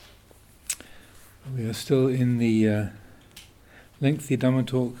We are still in the lengthy Dharma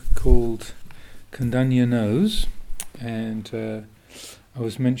talk called Kandanya Knows, and I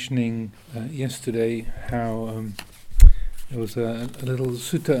was mentioning yesterday how there was a little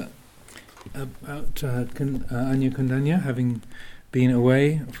sutta about Anya Kandanya having been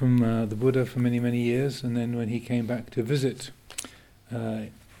away from the Buddha for many, many years, and then when he came back to visit, I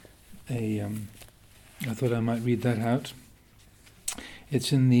thought I might read that out.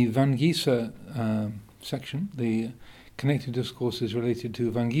 It's in the Vangisa section. The connected discourse is related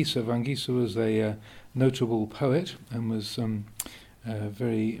to Vangisa. Vangisa was a notable poet and was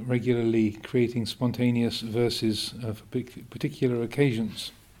very regularly creating spontaneous verses for particular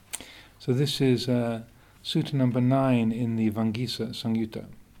occasions. So this is Sutta number 9 in the Vangisa Samyutta.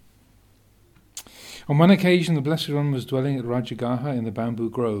 On one occasion, the Blessed One was dwelling at Rajagaha in the bamboo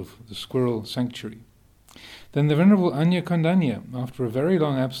grove, the squirrel sanctuary. Then the Venerable Anya Kandanya, after a very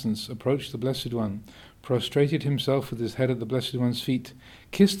long absence, approached the Blessed One, prostrated himself with his head at the Blessed One's feet,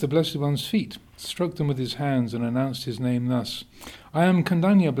 kissed the Blessed One's feet, stroked them with his hands, and announced his name thus: "I am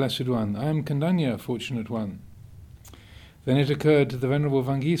Kandanya, Blessed One, I am Kandanya, Fortunate One." Then it occurred to the Venerable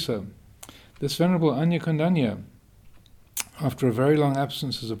Vangisa: this Venerable Anya Kandanya, after a very long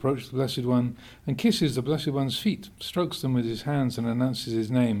absence, has approached the Blessed One and kisses the Blessed One's feet, strokes them with his hands, and announces his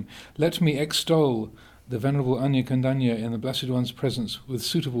name. Let me extol the Venerable Anya Kandanya in the Blessed One's presence with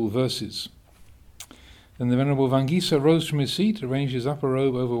suitable verses. Then the Venerable Vangisa rose from his seat, arranged his upper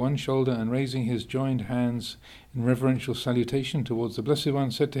robe over one shoulder, and raising his joined hands in reverential salutation towards the Blessed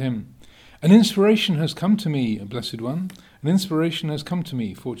One, said to him: "An inspiration has come to me, Blessed One. An inspiration has come to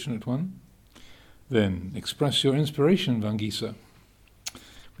me, Fortunate One." "Then express your inspiration, Vangisa,"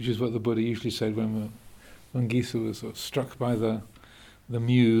 which is what the Buddha usually said when Vangisa was sort of struck by the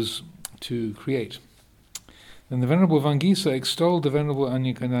muse to create. Then the Venerable Vangisa extolled the Venerable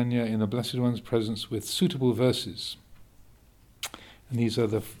Anya Kandanya in the Blessed One's presence with suitable verses. And these are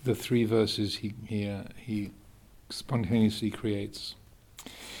the three verses he spontaneously creates.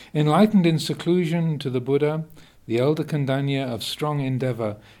 Enlightened in seclusion to the Buddha, the elder Kandanya of strong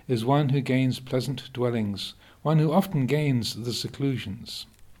endeavour is one who gains pleasant dwellings, one who often gains the seclusions.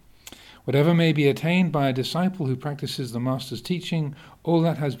 Whatever may be attained by a disciple who practices the Master's teaching, all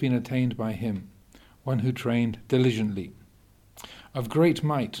that has been attained by him, one who trained diligently. Of great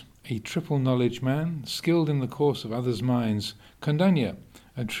might, a triple knowledge man, skilled in the course of others' minds, Kandanya,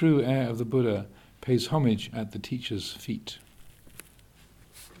 a true heir of the Buddha, pays homage at the teacher's feet.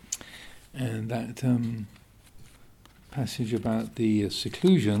 And that passage about the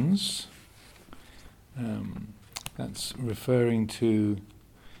seclusions, that's referring to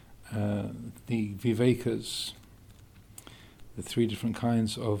the vivekas, the three different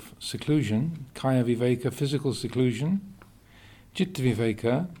kinds of seclusion: kaya viveka, physical seclusion; citta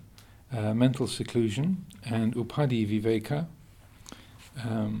viveka, mental seclusion; and upadhi viveka,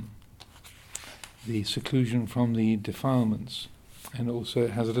 the seclusion from the defilements. And also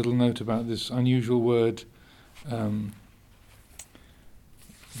it has a little note about this unusual word that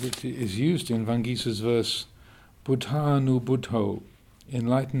is used in Vangisa's verse, buddhanu buddho,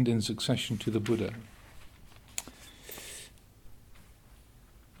 enlightened in succession to the Buddha.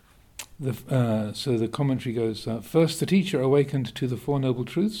 So the commentary goes, first the teacher awakened to the Four Noble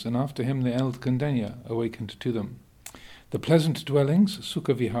Truths, and after him the elder Kandanya awakened to them. The pleasant dwellings,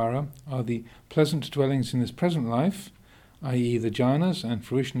 sukha vihara, are the pleasant dwellings in this present life, i.e. the jhanas and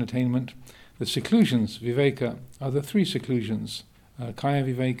fruition attainment. The seclusions, viveka, are the three seclusions, kaya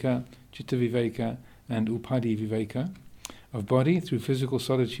viveka, citta viveka, and upadhi viveka, of body through physical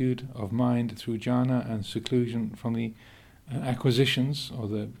solitude, of mind through jhana and seclusion from the acquisitions, or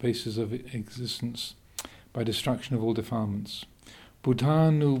the basis of existence, by destruction of all defilements.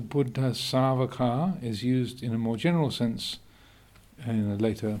 Buddhanu buddha savaka is used in a more general sense in a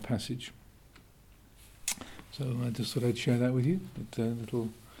later passage. So I just thought I'd share that with you, a little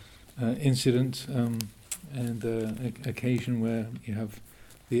incident and occasion where you have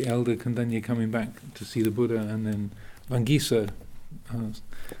the elder Kandanya coming back to see the Buddha, and then Vangisa,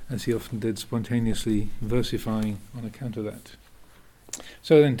 as he often did, spontaneously versifying on account of that.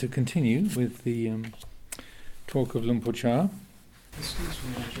 So then to continue with the talk of Luang Por Chah. Excuse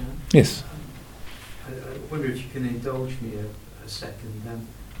me, Ajahn. Yes. I wonder if you can indulge me a second.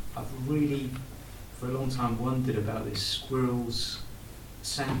 I've really, for a long time, wondered about this squirrel's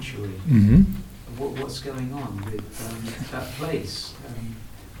sanctuary. Mm-hmm. What's going on with that place?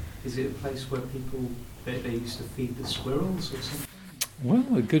 Is it a place where people, they used to feed the squirrels or something? Well,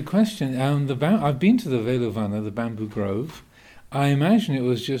 a good question. I've been to the Velovana, the bamboo grove. I imagine it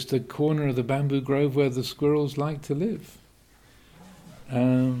was just a corner of the bamboo grove where the squirrels like to live.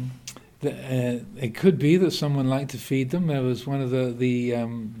 It could be that someone liked to feed them. There was one of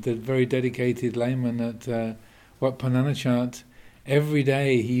the very dedicated layman at Wat Pananachat. Every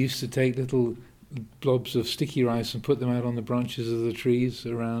day he used to take little blobs of sticky rice and put them out on the branches of the trees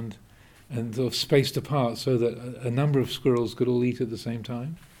around, and sort of spaced apart so that a number of squirrels could all eat at the same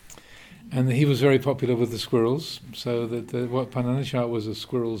time. And he was very popular with the squirrels, so that Wat Pananachat was a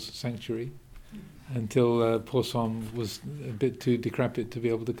squirrel's sanctuary until Possum was a bit too decrepit to be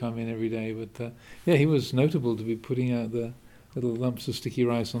able to come in every day. But he was notable to be putting out the little lumps of sticky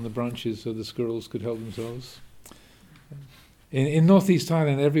rice on the branches so the squirrels could help themselves. In northeast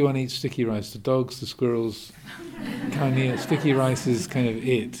Thailand, everyone eats sticky rice. The dogs, the squirrels, sticky rice is kind of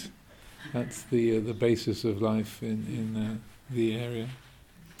it. That's the basis of life in the area.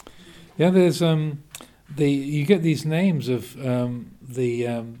 Yeah, there's you get these names of there's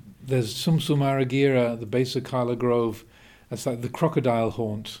Sumsumaragira, the base of Kala Grove. That's like the crocodile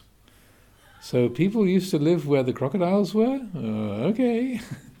haunt. So people used to live where the crocodiles were. Okay,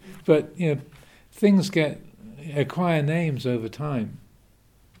 but things acquire names over time,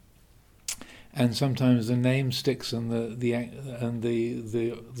 and sometimes the name sticks, and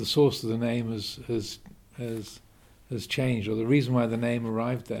the source of the name has changed, or the reason why the name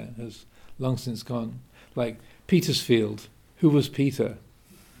arrived there has long since gone. Like Petersfield, who was Peter?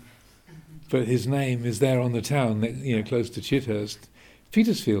 But his name is there on the town, close to Chithurst.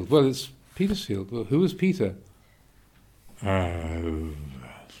 Petersfield. Well, it's Petersfield. Well, who was Peter?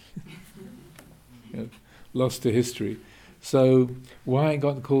 Lost to history. So why it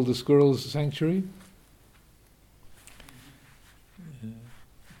got called the Squirrel's Sanctuary?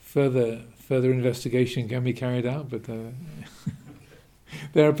 Further investigation can be carried out, but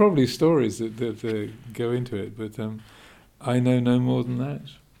there are probably stories that go into it, but I know no more than that.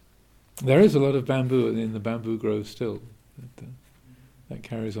 There is a lot of bamboo in the bamboo grove still. That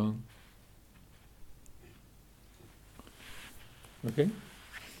carries on. Okay.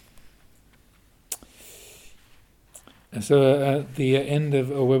 So at the end of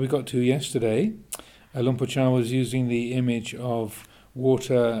where we got to yesterday, Luang Por Chah was using the image of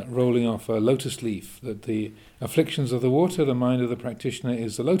water rolling off a lotus leaf, that the afflictions of the water, the mind of the practitioner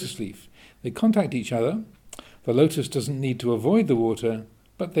is the lotus leaf. They contact each other. The lotus doesn't need to avoid the water,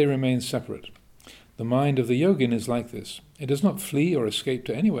 but they remain separate. The mind of the yogin is like this. It does not flee or escape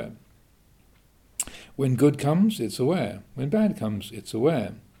to anywhere. When good comes, it's aware. When bad comes, it's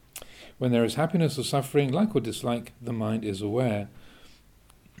aware. When there is happiness or suffering, like or dislike, the mind is aware.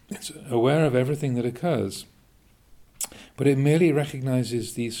 It's aware of everything that occurs. But it merely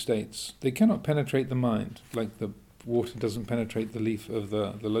recognizes these states. They cannot penetrate the mind, like the water doesn't penetrate the leaf of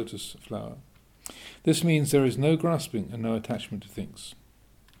the lotus flower. This means there is no grasping and no attachment to things.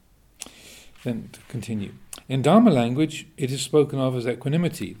 Then to continue. In Dharma language, it is spoken of as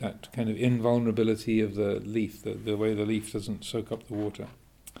equanimity, that kind of invulnerability of the leaf, the way the leaf doesn't soak up the water.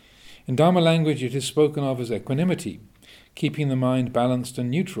 In Dharma language, it is spoken of as equanimity, keeping the mind balanced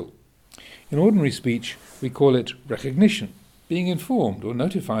and neutral. In ordinary speech, we call it recognition, being informed or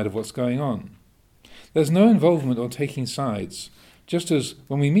notified of what's going on. There's no involvement or taking sides, just as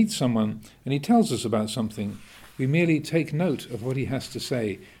when we meet someone and he tells us about something, we merely take note of what he has to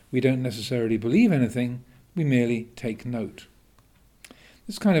say. We don't necessarily believe anything, we merely take note.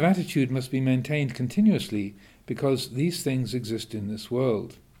 This kind of attitude must be maintained continuously because these things exist in this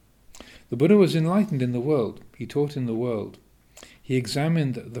world. The Buddha was enlightened in the world, he taught in the world. He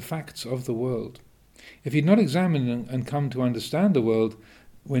examined the facts of the world. If he'd not examined and come to understand the world,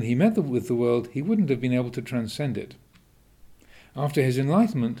 when he met with the world, he wouldn't have been able to transcend it. After his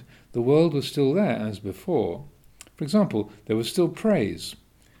enlightenment, the world was still there as before. For example, there was still praise,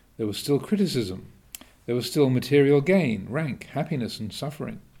 there was still criticism, there was still material gain, rank, happiness and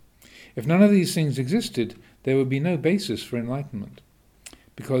suffering. If none of these things existed, there would be no basis for enlightenment,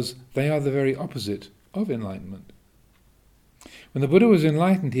 because they are the very opposite of enlightenment. When the Buddha was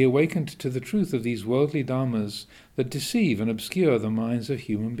enlightened, he awakened to the truth of these worldly dharmas that deceive and obscure the minds of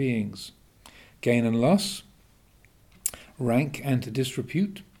human beings. Gain and loss, rank and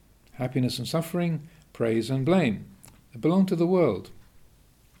disrepute, happiness and suffering, praise and blame, they belong to the world.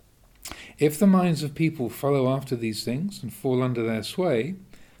 If the minds of people follow after these things and fall under their sway,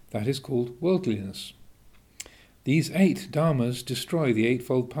 that is called worldliness. These 8 dharmas destroy the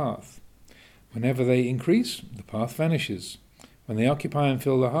Eightfold Path. Whenever they increase, the path vanishes. When they occupy and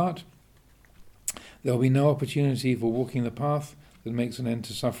fill the heart, there will be no opportunity for walking the path that makes an end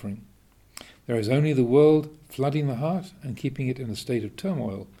to suffering. There is only the world flooding the heart and keeping it in a state of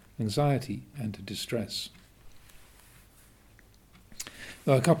turmoil, anxiety and distress.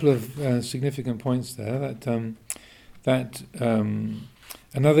 There are a couple of significant points there. That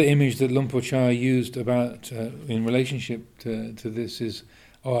Another image that Luang Por Chah used about in relationship to this is,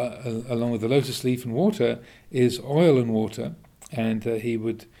 along with the lotus leaf and water, is oil and water, and he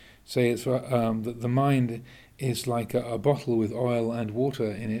would say it's that the mind is like a bottle with oil and water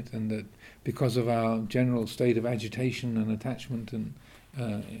in it, and that because of our general state of agitation and attachment and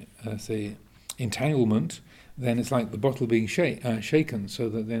say entanglement, then it's like the bottle being shaken, so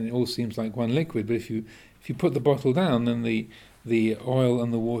that then it all seems like one liquid. But if you put the bottle down, then the oil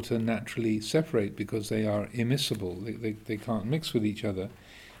and the water naturally separate because they are immiscible. They can't mix with each other.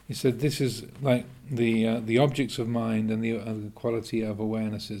 He said this is like the objects of mind and the quality of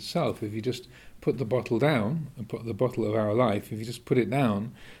awareness itself. If you just put the bottle down, and put the bottle of our life, if you just put it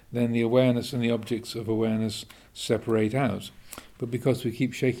down, then the awareness and the objects of awareness separate out. But because we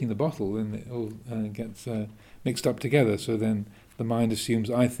keep shaking the bottle, then it all gets mixed up together. So then the mind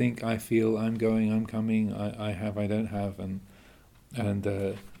assumes I think, I feel, I'm going, I'm coming, I have, I don't have, and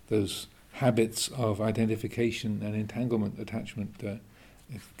those habits of identification and entanglement, attachment,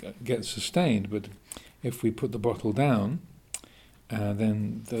 get sustained. But if we put the bottle down,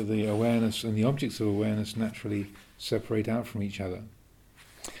 then the awareness and the objects of awareness naturally separate out from each other.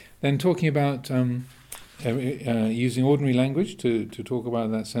 Then talking about using ordinary language to talk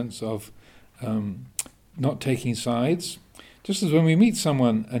about that sense of not taking sides. Just as when we meet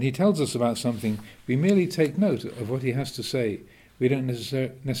someone and he tells us about something, we merely take note of what he has to say. We don't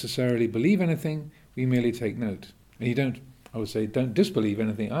necessarily believe anything, we merely take note. And you don't, I would say, don't disbelieve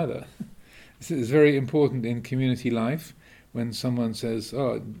anything either. This is very important in community life when someone says,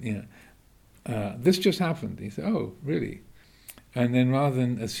 oh, this just happened. You say, oh, really? And then rather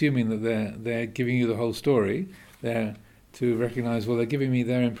than assuming that they're giving you the whole story, they're to recognize, well, they're giving me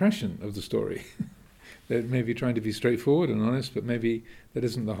their impression of the story. They're maybe trying to be straightforward and honest, but maybe that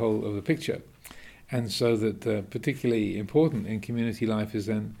isn't the whole of the picture. And so that particularly important in community life is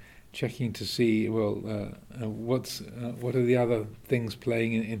then checking to see, well, what are the other things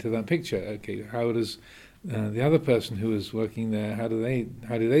playing into that picture? Okay, how does the other person who is working there, how do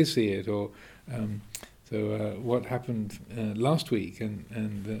they see it? Or so what happened last week,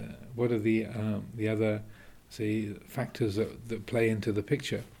 and what are the other, say, factors that play into the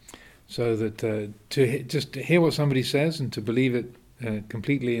picture? So that just to hear what somebody says and to believe it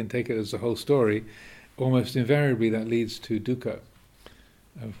completely and take it as the whole story, almost invariably that leads to dukkha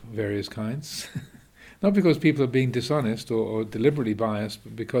of various kinds. Not because people are being dishonest or deliberately biased,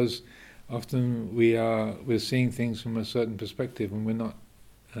 but because often we're seeing things from a certain perspective and we're not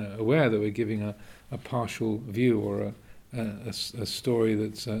aware that we're giving a partial view or a story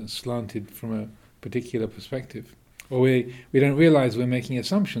that's slanted from a particular perspective. Or we don't realize we're making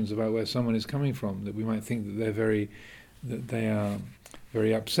assumptions about where someone is coming from, that we might think that they are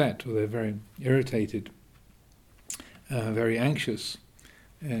very upset, or they're very irritated, very anxious.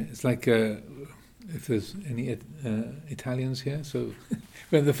 It's like if there's any Italians here. So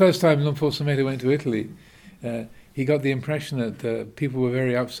when the first time Luang Por Sumedho went to Italy, he got the impression that people were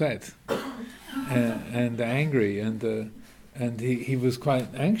very upset and angry, and he was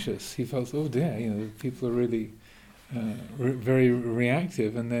quite anxious. He felt, oh dear, people are really very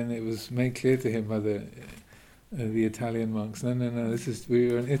reactive. And then it was made clear to him by the Italian monks, no,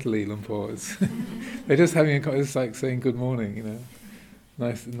 we were in Italy, Luang Por. They're just having it's like saying good morning,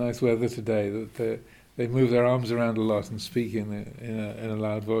 nice weather today. That they move their arms around a lot and speak in a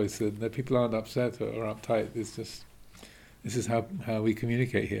loud voice. That people aren't upset or uptight. This is how we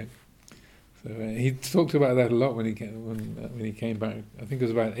communicate here. So he talked about that a lot when he came back. I think it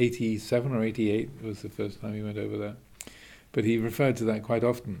was about 87 or 88 was the first time he went over there. But he referred to that quite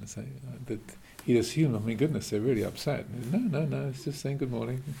often, that he'd assumed, oh my goodness, they're really upset. No, it's just saying good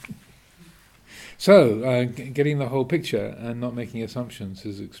morning. So getting the whole picture and not making assumptions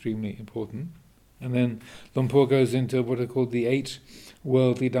is extremely important. And then Luang Por goes into what are called the 8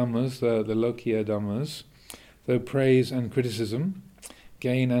 worldly dhammas, the Lokiya dhammas, so praise and criticism,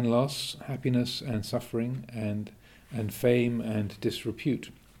 gain and loss, happiness and suffering, and fame and disrepute.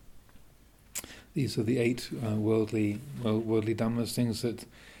 These are the 8 worldly dhammas, things that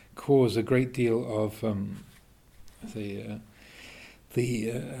cause a great deal of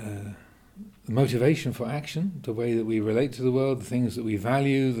the motivation for action, the way that we relate to the world, the things that we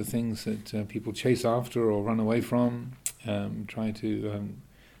value, the things that people chase after or run away from, try to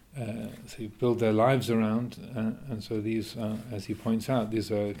build their lives around. And so these, as he points out,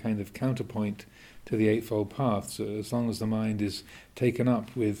 these are a kind of counterpoint to the Eightfold Path. So as long as the mind is taken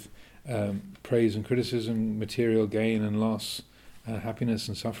up with praise and criticism, material gain and loss, happiness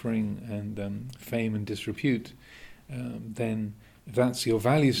and suffering, and fame and disrepute, then if that's your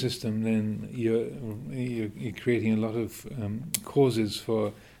value system, then you're creating a lot of causes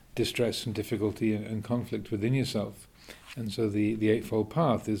for distress and difficulty and conflict within yourself. And so the Eightfold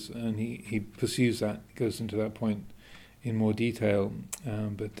Path is, and he pursues that, goes into that point in more detail.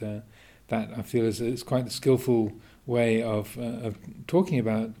 But that I feel is quite a skillful way of talking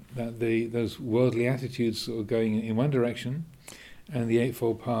about that those worldly attitudes sort of going in one direction, and the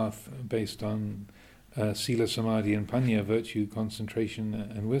Eightfold Path based on Sila, Samadhi and Panya, virtue, concentration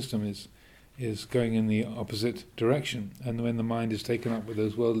and wisdom, is going in the opposite direction. And when the mind is taken up with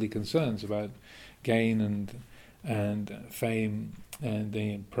those worldly concerns about gain and fame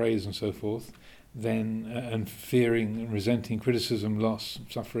and praise and so forth, then and fearing and resenting criticism, loss,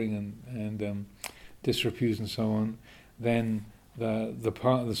 suffering and disrepute and so on, then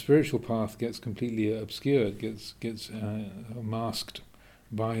the spiritual path gets completely obscured, gets masked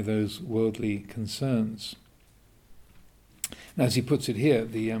by those worldly concerns. And as he puts it here,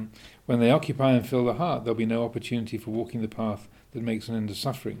 when they occupy and fill the heart, there'll be no opportunity for walking the path that makes an end of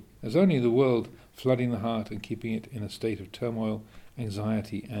suffering. There's only the world flooding the heart and keeping it in a state of turmoil,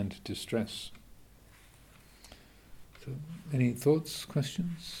 anxiety and distress. So, any thoughts,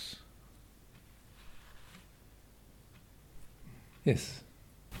 questions? Yes?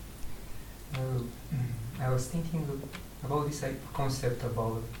 I was thinking about this concept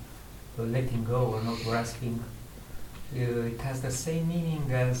about letting go or not grasping. It has the same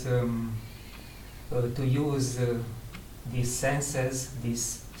meaning as to use these senses,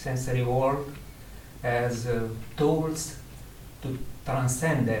 this sensory world, as tools to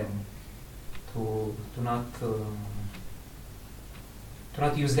transcend them, to not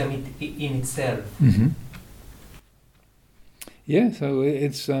use them in itself. Mm-hmm. Yeah, so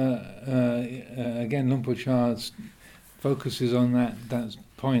it's again, Luang Por Chah focuses on that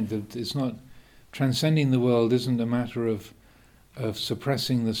point that it's not transcending the world isn't a matter of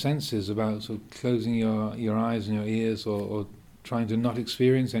suppressing the senses, about sort of closing your eyes and your ears or trying to not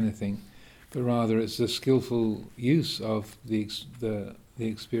experience anything, but rather it's the skillful use of the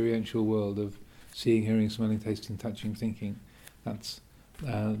experiential world of seeing, hearing, smelling, tasting, touching, thinking. That's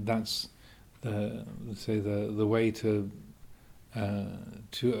the way to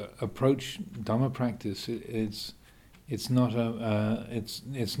approach Dhamma practice. It's not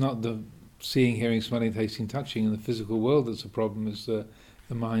the seeing, hearing, smelling, tasting, touching in the physical world that's a problem. It's the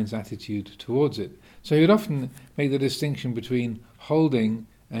mind's attitude towards it. So you'd often make the distinction between holding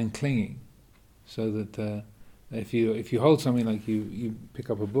and clinging. So that if you hold something, like you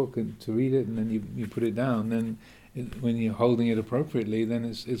pick up a book to read it and then you put it down, then when you're holding it appropriately, then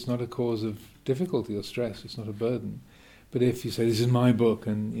it's not a cause of difficulty or stress. It's not a burden. But if you say, this is my book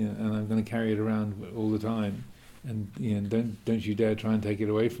and and I'm going to carry it around all the time, and don't you dare try and take it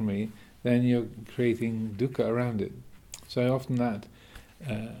away from me, then you're creating dukkha around it. So often that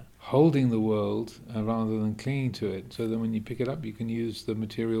holding the world rather than clinging to it, so that when you pick it up you can use the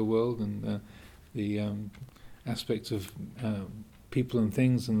material world and the aspects of people and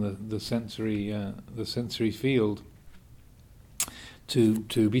things and the sensory field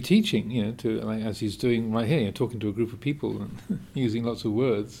to be teaching, like as he's doing right here, talking to a group of people and using lots of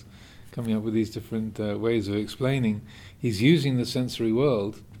words, coming up with these different ways of explaining. He's using the sensory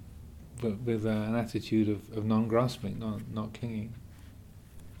world, but with an attitude of non-grasping, not clinging.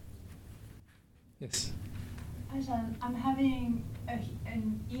 Yes? Ajahn, I'm having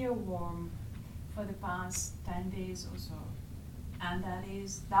an earworm for the past 10 days or so, and that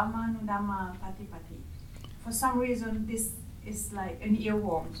is Dhamma Nudhamma Patipati. For some reason, this is like an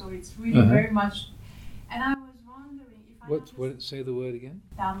earworm, so it's really very much. And I was wondering if What? Say the word again.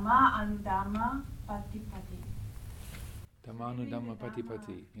 Dhamma Anudhamma Patipati. Dhamma Anudhamma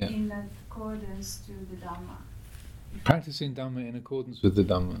Patipati. Yeah. In accordance to the Dhamma. Practicing Dhamma in accordance with the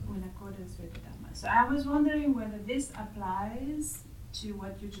Dhamma. In accordance with the Dhamma. So I was wondering whether this applies to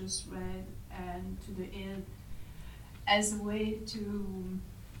what you just read and to the ill as a way to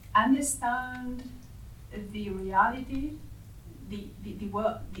understand the reality,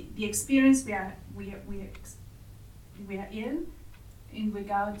 the experience we are in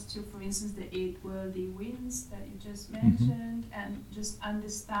regards to, for instance, the 8 worldly winds that you just mentioned, and just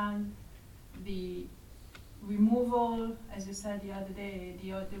understand the removal, as you said the other day,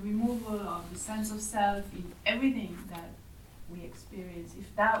 the removal of the sense of self in everything that we experience.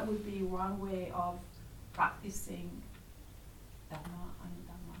 If that would be one way of practicing Dhamma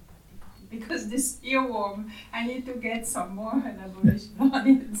Anudhamma Patipati. Because this earworm, I need to get some more elaboration on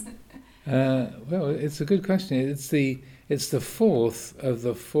it. Well, it's a good question. It's the fourth of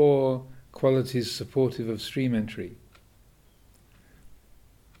the 4 qualities supportive of stream entry.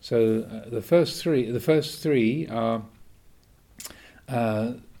 So the first three are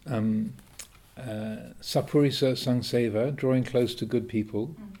Sapurisa Sangseva, drawing close to good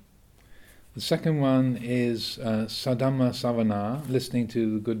people. The second one is Sadhamma Savana, listening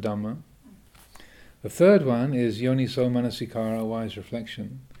to the good Dhamma. The third one is Yoniso Manasikara, wise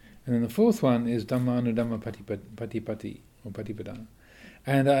reflection. And then the fourth one is Dhammanudhamma Patipati, or Patipada.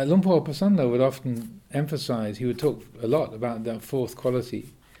 And Lumpur Pasanda would often emphasize, he would talk a lot about that fourth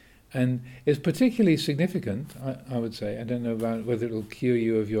quality. And it's particularly significant, I would say. I don't know about whether it'll cure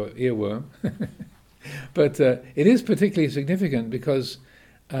you of your earworm. But it is particularly significant because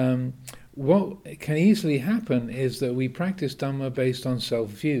what can easily happen is that we practice Dhamma based on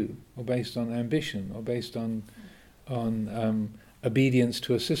self-view, or based on ambition, or based on obedience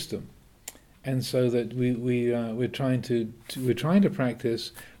to a system, and so that we're trying to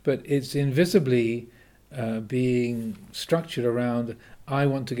practice, but it's invisibly being structured around. I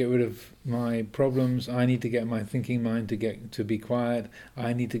want to get rid of my problems. I need to get my thinking mind to be quiet.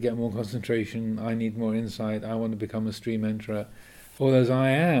 I need to get more concentration. I need more insight. I want to become a stream enterer. All those I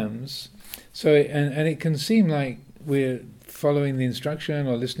ams. So and it can seem like we're following the instruction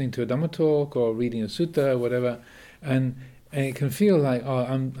or listening to a Dhamma talk or reading a sutta or whatever, and it can feel like, oh,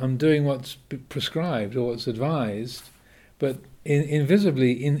 I'm doing what's prescribed or what's advised, but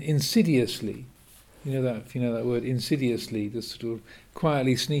invisibly, insidiously, you know that word, insidiously, just sort of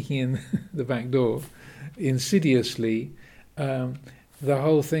quietly sneaking in the back door, insidiously, the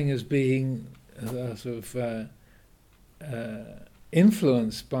whole thing is being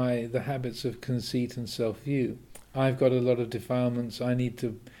influenced by the habits of conceit and self-view. I've got a lot of defilements. I need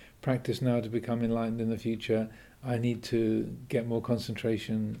to practice now to become enlightened in the future. I need to get more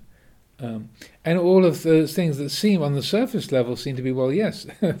concentration. And all of those things that seem on the surface level seem to be, well, yes,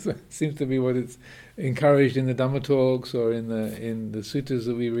 seems to be what it's encouraged in the Dhamma talks or in the suttas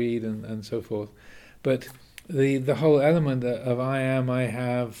that we read and so forth. But the whole element of I am, I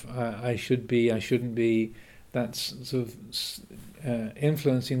have, I should be, I shouldn't be, that's sort of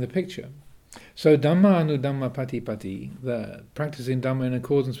influencing the picture. So Dhammanudhamma Patipati, the practicing Dhamma in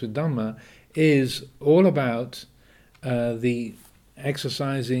accordance with Dhamma, is all about the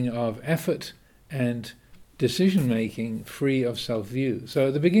exercising of effort and decision-making free of self-view. So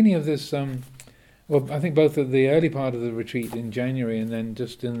at the beginning of this, I think both at the early part of the retreat in January and then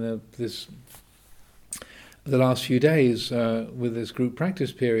just in the last few days with this group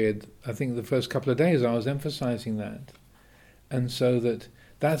practice period, I think the first couple of days I was emphasizing that. And so that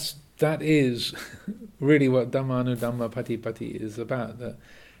is really what Dhammanudhamma Patipati is about,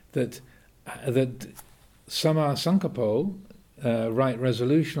 that Sama Sankapo, right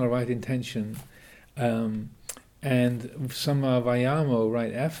resolution or right intention, and Sama Vayamo,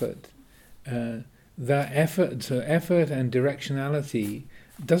 right effort, that effort and directionality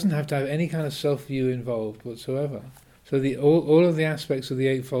doesn't have to have any kind of self-view involved whatsoever. So all of the aspects of the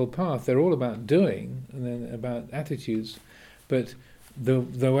Eightfold Path, they're all about doing and then about attitudes, but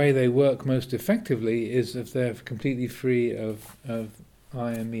the way they work most effectively is if they're completely free of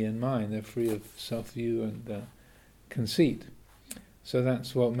I and me and mine. They're free of self-view and conceit. So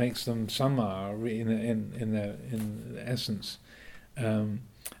that's what makes them samma in their essence.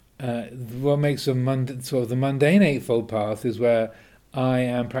 What makes them sort of the mundane Eightfold Path is where I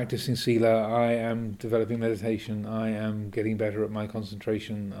am practicing sila, I am developing meditation, I am getting better at my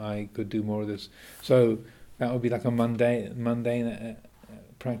concentration, I could do more of this. So that would be like a mundane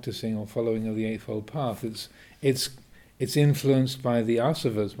practicing or following of the Eightfold Path. It's influenced by the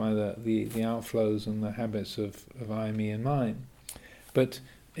asavas, by the outflows and the habits of I, me and mine. But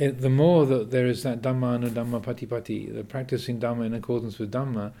the more that there is that Dhammanudhamma Patipati, the practicing Dhamma in accordance with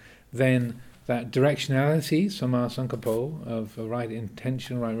Dhamma, then that directionality, Sama Sankapo, of a right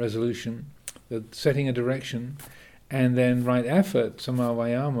intention, right resolution, the setting a direction, and then right effort, Sama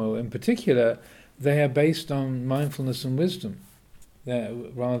Vayamo, in particular, they are based on mindfulness and wisdom,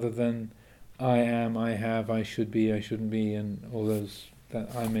 rather than I am, I have, I should be, I shouldn't be, and all those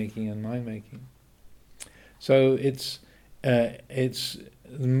that I'm making and my making. So it's in a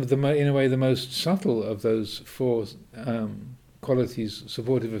way the most subtle of those four qualities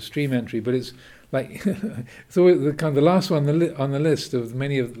supportive of stream entry, but it's like it's always the last one on the list of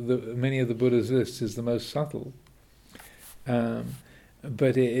many of the Buddha's lists is the most subtle,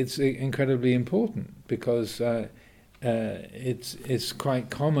 but it's incredibly important because it's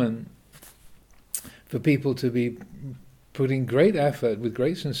quite common for people to be putting great effort with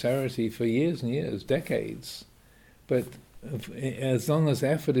great sincerity for years and years, decades, but as long as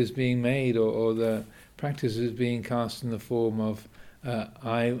effort is being made or the practice is being cast in the form of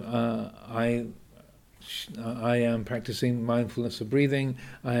I am practicing mindfulness of breathing,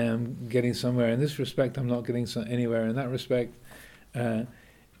 I am getting somewhere in this respect, I'm not getting anywhere in that respect,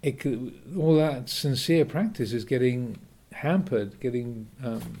 all that sincere practice is getting hampered, getting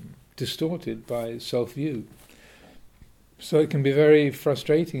distorted by self-view. So it can be very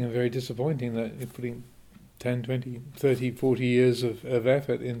frustrating and very disappointing that you're putting 10, 20, 30, 40 years of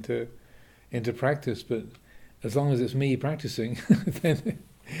effort into practice, but as long as it's me practicing, then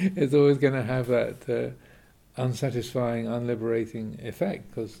it's always going to have that unsatisfying, unliberating effect,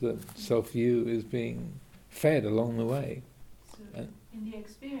 because the self-view is being fed along the way. So in the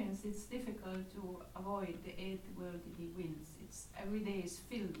experience, it's difficult to avoid the eight worldly winds. Every day is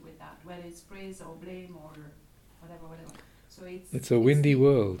filled with that, whether it's praise or blame or whatever. So it's a windy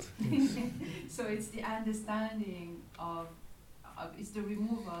world. So it's the understanding of it's the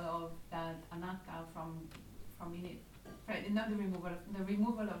removal of that anatta from in it. Not the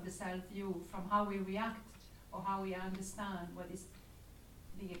removal of the self-view from how we react or how we understand what is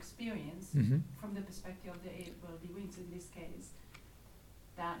the experience from the perspective of the eight worldly winds. In this case,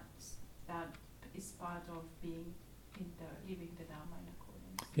 that is part of being living the Dharma in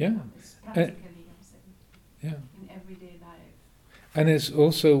accordance. Yeah. It's practically, I'm saying. Yeah. In everyday life. And it's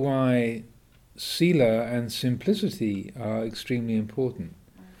also why sila and simplicity are extremely important,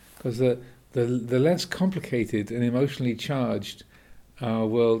 because the less complicated and emotionally charged our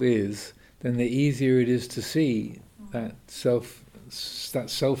world is, then the easier it is to see that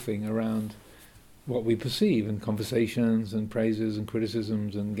selfing around what we perceive in conversations and praises and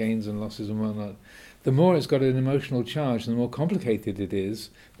criticisms and gains and losses and whatnot. The more it's got an emotional charge, the more complicated it is,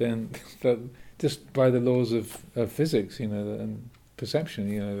 then just by the laws of physics, and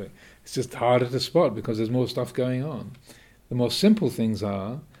perception, it's just harder to spot because there's more stuff going on. The more simple things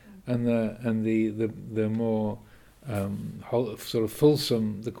are, and the more sort of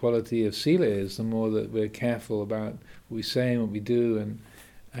fulsome the quality of sila is, the more that we're careful about what we say and what we do, and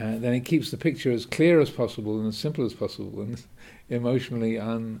then it keeps the picture as clear as possible and as simple as possible and emotionally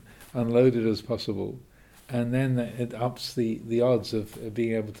unloaded as possible, and then it ups the odds of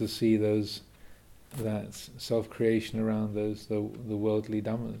being able to see that self-creation around the worldly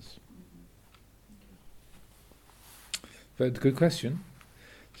dhammas. But good question.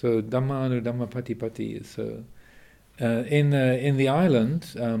 So Dhamma anu Dhamma patipati is in the island.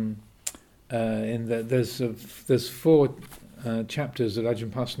 There's 4 chapters that Ajahn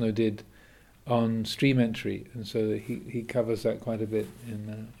Pasno did on stream entry, and so he covers that quite a bit in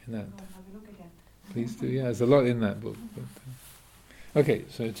that. I'll have a look again. Please do. Yeah, there's a lot in that book. But, okay,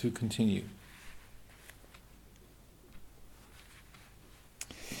 so to continue.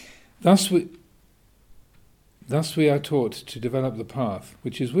 Thus we are taught to develop the path,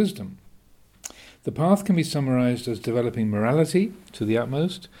 which is wisdom. The path can be summarized as developing morality to the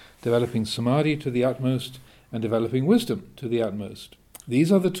utmost, developing samadhi to the utmost, and developing wisdom to the utmost.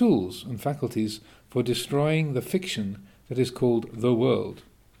 These are the tools and faculties for destroying the fiction that is called the world,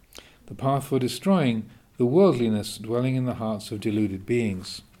 the path for destroying the worldliness dwelling in the hearts of deluded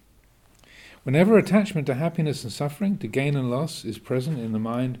beings. Whenever attachment to happiness and suffering, to gain and loss, is present in the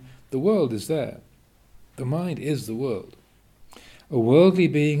mind, the world is there. The mind is the world. A worldly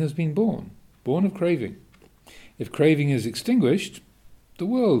being has been born of craving. If craving is extinguished, the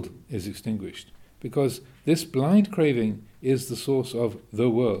world is extinguished, because this blind craving is the source of the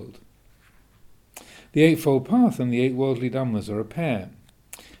world. The Eightfold Path and the 8 worldly Dhammas are a pair.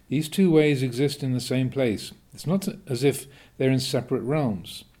 These 2 ways exist in the same place. It's not as if they're in separate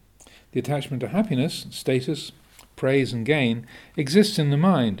realms. The attachment to happiness, status, praise and gain exists in the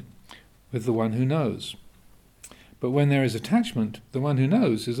mind, with the one who knows. But when there is attachment, the one who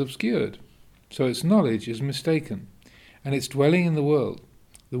knows is obscured, so its knowledge is mistaken, and its dwelling in the world.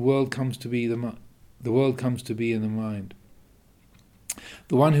 The world comes to be in the mind.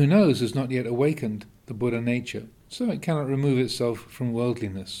 The one who knows has not yet awakened the Buddha nature, so it cannot remove itself from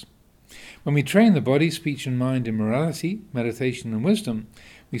worldliness. When we train the body, speech and mind in morality, meditation and wisdom,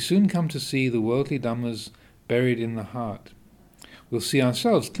 we soon come to see the worldly dhammas buried in the heart. We'll see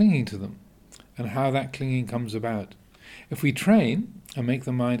ourselves clinging to them, and how that clinging comes about. If we train and make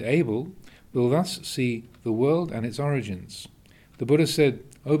the mind able, we'll thus see the world and its origins. The Buddha said,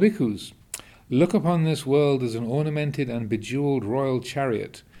 "O bhikkhus, look upon this world as an ornamented and bejewelled royal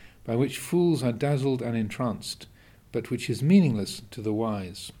chariot, by which fools are dazzled and entranced, but which is meaningless to the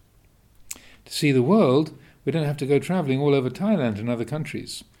wise." To see the world, we don't have to go travelling all over Thailand and other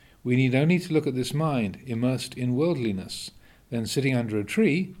countries. We need only to look at this mind, immersed in worldliness. Then, sitting under a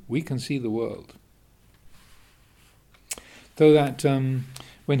tree, we can see the world. Though that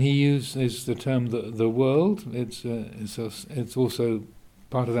when he uses the term the world, it's also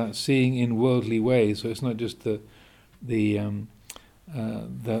part of that seeing in worldly ways. So it's not just the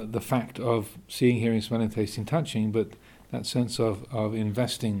fact of seeing, hearing, smelling, tasting, touching, but that sense of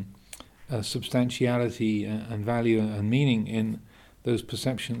investing substantiality and value and meaning in those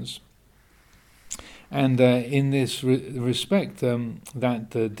perceptions. And in this respect,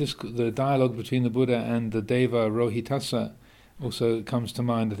 that the dialogue between the Buddha and the Deva Rohitasa also comes to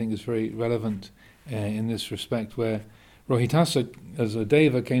mind. I think is very relevant in this respect, where Rohitasa, as a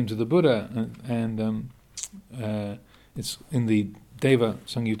Deva, came to the Buddha, and it's in the Deva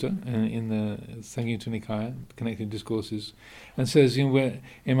Samyutta, in the Samyutta Nikaya, Connected Discourses, and says,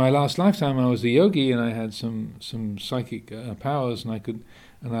 in my last lifetime I was a yogi and I had some psychic powers,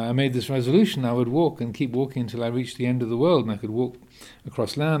 and I made this resolution: I would walk and keep walking until I reached the end of the world, and I could walk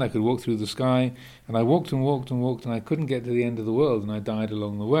across land, I could walk through the sky, and I walked and walked and walked, and I couldn't get to the end of the world, and I died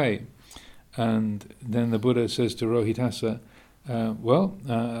along the way. And then the Buddha says to Rohitasa,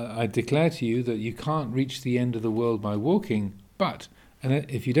 I declare to you that you can't reach the end of the world by walking, but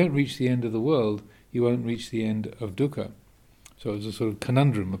if you don't reach the end of the world, you won't reach the end of dukkha. So it was a sort of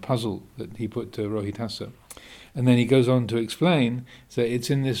conundrum, a puzzle that he put to Rohitasa. And then he goes on to explain that it's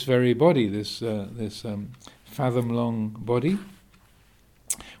in this very body, this fathom-long body,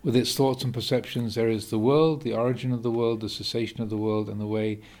 with its thoughts and perceptions, there is the world, the origin of the world, the cessation of the world, and the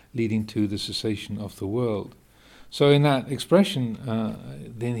way leading to the cessation of the world. So in that expression,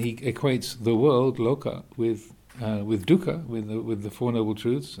 then he equates the world, loka, with dukkha, with the Four Noble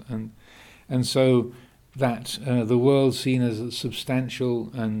Truths, and so that the world seen as a substantial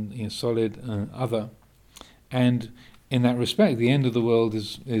and solid other, and in that respect, the end of the world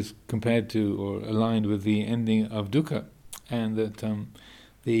is compared to or aligned with the ending of dukkha, and that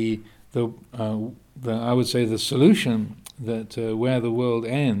I would say the solution that where the world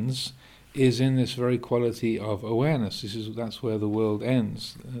ends is in this very quality of awareness. That's where the world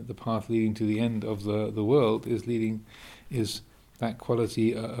ends. The path leading to the end of the world is that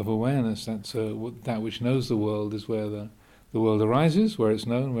quality of awareness. That's that which knows the world is where the world arises, where it's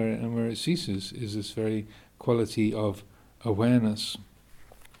known, where it ceases is this very quality of awareness.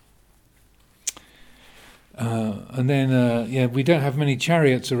 And then, we don't have many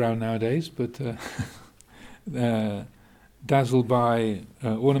chariots around nowadays, but dazzled by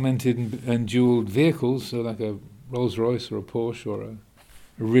ornamented and jewelled vehicles, so like a Rolls Royce or a Porsche or a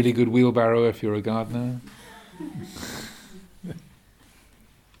really good wheelbarrow if you're a gardener.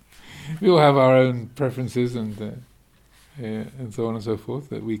 We all have our own preferences and so on and so forth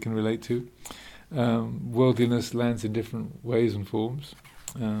that we can relate to. Worldliness lands in different ways and forms,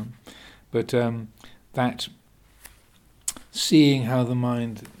 but that seeing how the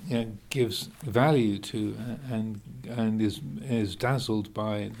mind gives value to and is dazzled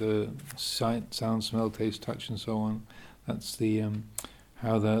by the sight, sound, smell, taste, touch, and so on. That's the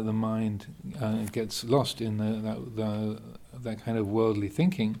how the mind gets lost in that kind of worldly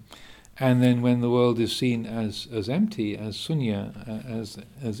thinking, and then when the world is seen as empty, as sunya,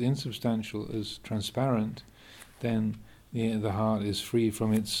 as insubstantial, as transparent, then the heart is free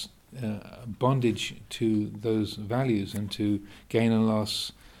from its bondage to those values and to gain and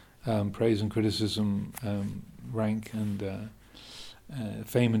loss, praise and criticism, rank and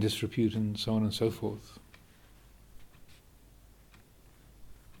fame and disrepute, and so on and so forth.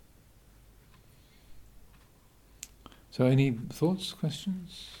 So any thoughts,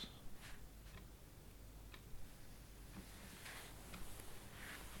 questions?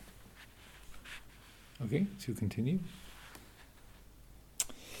 Okay, to continue.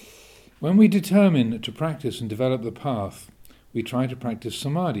 When we determine to practice and develop the path, we try to practice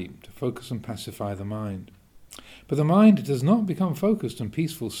samadhi, to focus and pacify the mind. But the mind does not become focused and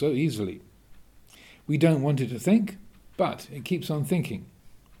peaceful so easily. We don't want it to think, but it keeps on thinking.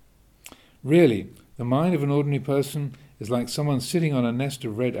 Really, the mind of an ordinary person is like someone sitting on a nest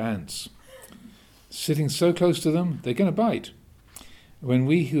of red ants. Sitting so close to them, they're going to bite. When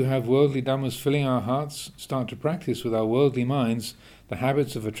we who have worldly dhammas filling our hearts start to practice with our worldly minds the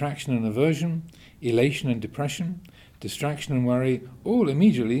habits of attraction and aversion, elation and depression, distraction and worry, all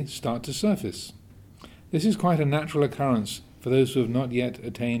immediately start to surface. This is quite a natural occurrence for those who have not yet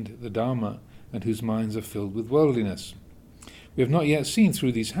attained the Dharma and whose minds are filled with worldliness. We have not yet seen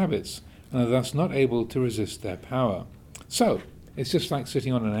through these habits and are thus not able to resist their power. So, it's just like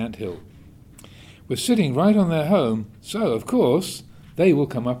sitting on an anthill. We're sitting right on their home, so, of course, they will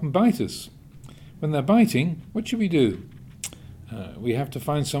come up and bite us. When they're biting, what should we do? We have to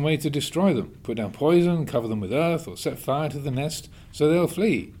find some way to destroy them, put down poison, cover them with earth, or set fire to the nest so they'll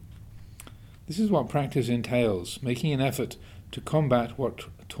flee. This is what practice entails, making an effort to combat what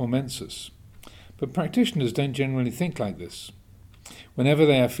torments us. But practitioners don't generally think like this. Whenever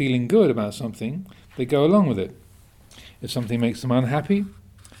they are feeling good about something, they go along with it. If something makes them unhappy,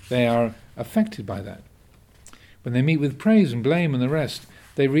 they are affected by that. When they meet with praise and blame and the rest,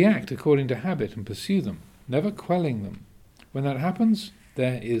 they react according to habit and pursue them, never quelling them. When that happens,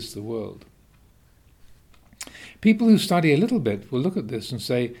 there is the world. People who study a little bit will look at this and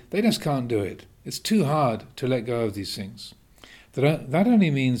say, they just can't do it. It's too hard to let go of these things. That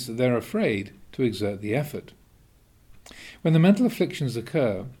only means that they're afraid to exert the effort. When the mental afflictions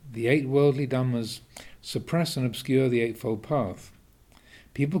occur, the 8 worldly dhammas suppress and obscure the Eightfold Path.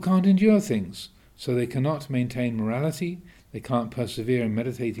 People can't endure things, so they cannot maintain morality, they can't persevere in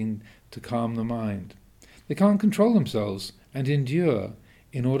meditating to calm the mind. They can't control themselves and endure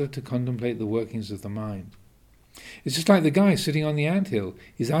in order to contemplate the workings of the mind. It's just like the guy sitting on the anthill.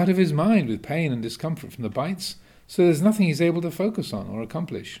 He's out of his mind with pain and discomfort from the bites, so there's nothing he's able to focus on or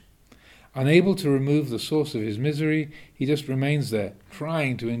accomplish. Unable to remove the source of his misery, he just remains there,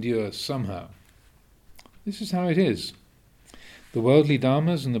 trying to endure somehow. This is how it is. The worldly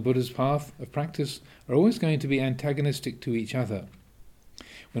dharmas and the Buddha's path of practice are always going to be antagonistic to each other.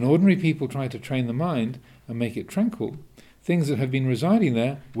 When ordinary people try to train the mind and make it tranquil, things that have been residing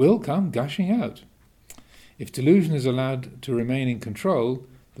there will come gushing out. If delusion is allowed to remain in control,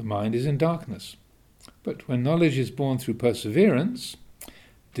 the mind is in darkness. But when knowledge is born through perseverance,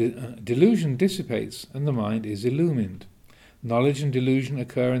 delusion dissipates and the mind is illumined. Knowledge and delusion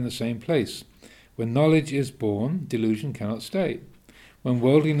occur in the same place. When knowledge is born, delusion cannot stay. When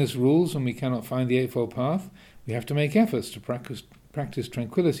worldliness rules and we cannot find the Eightfold Path, we have to make efforts to practice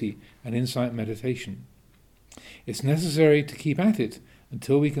tranquility and insight meditation. It's necessary to keep at it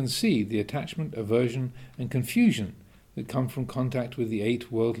until we can see the attachment, aversion and confusion that come from contact with the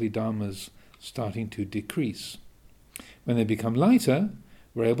 8 worldly dharmas starting to decrease. When they become lighter,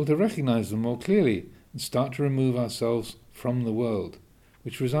 we're able to recognize them more clearly and start to remove ourselves from the world,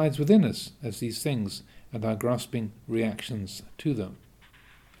 which resides within us as these things and our grasping reactions to them.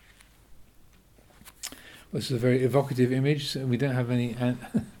 This is a very evocative image. We don't have any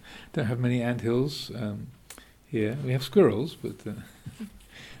many anthills here. We have squirrels, but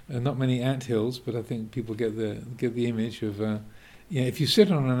not many anthills. But I think people get the image of if you sit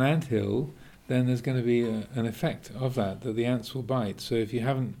on an anthill, then there's going to be an effect of that the ants will bite. So if you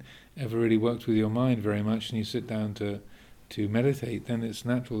haven't ever really worked with your mind very much and you sit down to meditate, then it's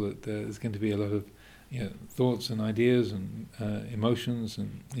natural that there's going to be a lot of thoughts and ideas and emotions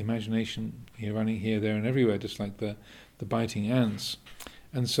and imagination running here, there and everywhere, just like the biting ants.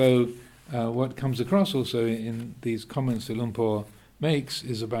 And so what comes across also in these comments that Lumpur makes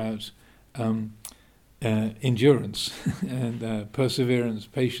is about endurance and perseverance,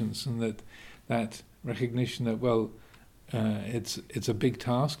 patience, and that recognition that it's a big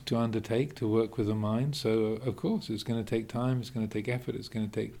task to undertake, to work with the mind. So of course it's going to take time, it's going to take effort, it's going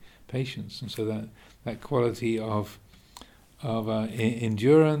to take patience. And so that quality of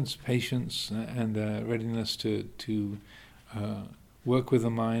endurance, patience, and readiness to work with the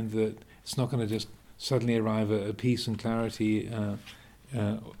mind, that it's not going to just suddenly arrive at peace and clarity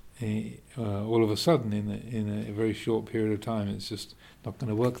all of a sudden in a very short period of time. It's just not going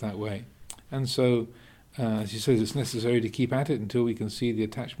to work that way. And so, as he says, it's necessary to keep at it until we can see the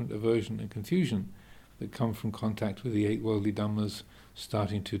attachment, aversion and confusion that come from contact with the 8 worldly dhammas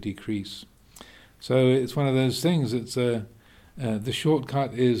starting to decrease. So it's one of those things. It's the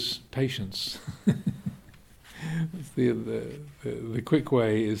shortcut is patience. The quick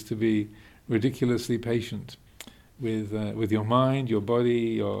way is to be ridiculously patient with your mind, your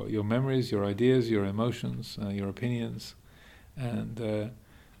body, your memories, your ideas, your emotions, your opinions, and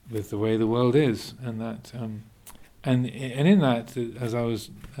with the way the world is, and that and in that, as I was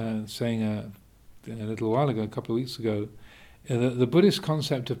saying a little while ago, a couple of weeks ago, the Buddhist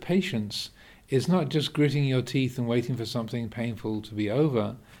concept of patience is not just gritting your teeth and waiting for something painful to be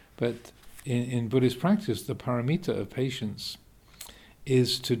over, but in Buddhist practice, the paramita of patience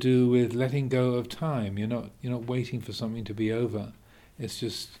is to do with letting go of time. You're not waiting for something to be over. It's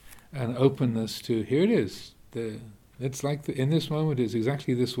just an openness to, here it is. It's like in this moment, it's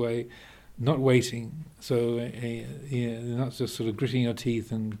exactly this way, not waiting. So you're not just sort of gritting your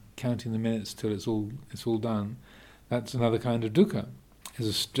teeth and counting the minutes till it's all done. That's another kind of dukkha.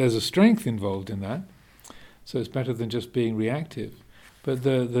 There's a strength involved in that. So it's better than just being reactive. But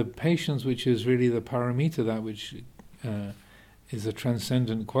the patience, which is really the paramita, that which is a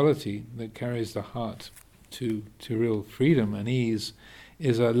transcendent quality that carries the heart to real freedom and ease,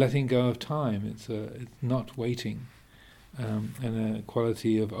 is a letting go of time. It's not waiting, and a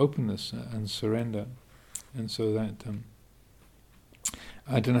quality of openness and surrender. And so that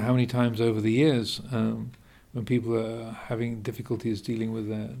I don't know how many times over the years, when people are having difficulties dealing with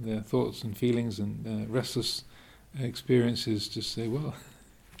their thoughts and feelings and restless experiences, just say, well,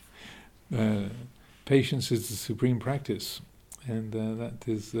 patience is the supreme practice, and that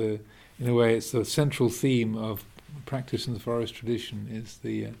is, in a way, it's the central theme of practice in the forest tradition, is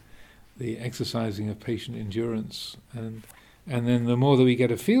the exercising of patient endurance, and then the more that we get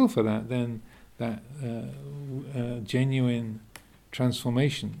a feel for that, then that genuine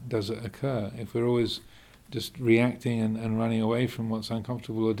transformation does occur. If we're always just reacting and running away from what's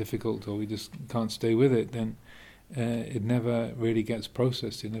uncomfortable or difficult, or we just can't stay with it, then it never really gets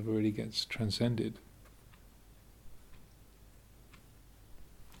processed, it never really gets transcended.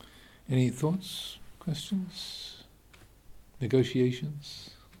 Any thoughts, questions,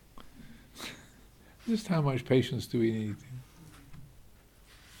 negotiations? Just how much patience do we need?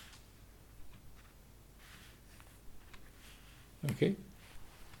 Okay.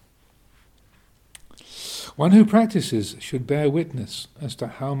 One who practices should bear witness as to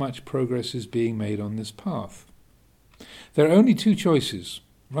how much progress is being made on this path. There are only two choices,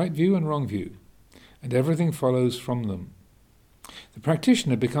 right view and wrong view, and everything follows from them. The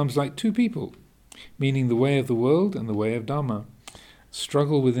practitioner becomes like two people, meaning the way of the world and the way of Dharma,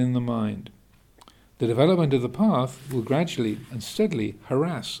 struggle within the mind. The development of the path will gradually and steadily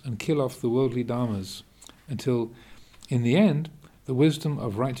harass and kill off the worldly dharmas, until, in the end, the wisdom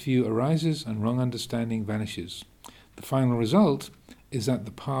of right view arises and wrong understanding vanishes. The final result is that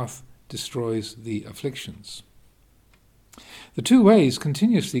the path destroys the afflictions. The two ways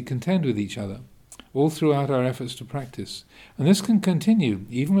continuously contend with each other, all throughout our efforts to practice, and this can continue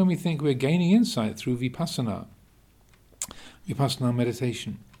even when we think we're gaining insight through vipassana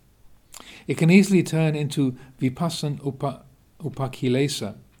meditation. It can easily turn into vipassana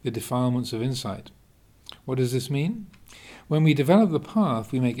upakilesa, the defilements of insight. What does this mean? When we develop the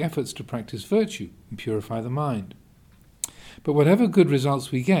path, we make efforts to practice virtue and purify the mind. But whatever good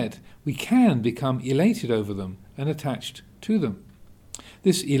results we get, we can become elated over them and attached to them.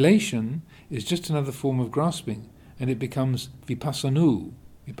 This elation is just another form of grasping, and it becomes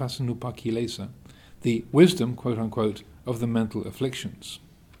vipassanupakilesa, the wisdom, quote-unquote, of the mental afflictions.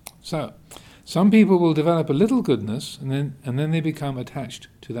 So, some people will develop a little goodness, and then they become attached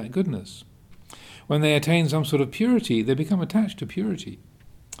to that goodness. When they attain some sort of purity, they become attached to purity.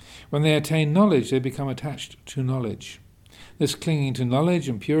 When they attain knowledge, they become attached to knowledge. This clinging to knowledge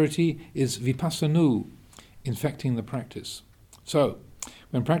and purity is vipassanu, infecting the practice. So,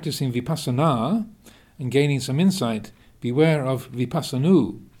 when practicing vipassana and gaining some insight, beware of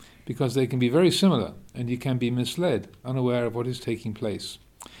vipassanu, because they can be very similar and you can be misled, unaware of what is taking place.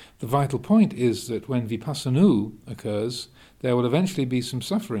 The vital point is that when vipassanu occurs, there will eventually be some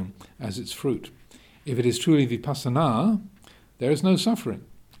suffering as its fruit. If it is truly vipassana, there is no suffering.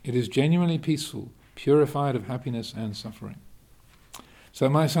 It is genuinely peaceful, purified of happiness and suffering. So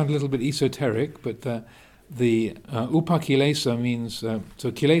it might sound a little bit esoteric, but the upakilesa means, so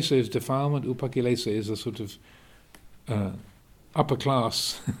kilesa is defilement, upakilesa is a sort of upper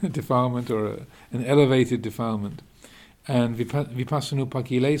class defilement, or an elevated defilement. And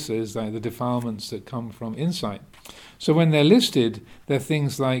vipassanupakilesa is like the defilements that come from insight. So when they're listed, they're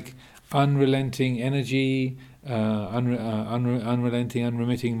things like unrelenting energy, unrelenting,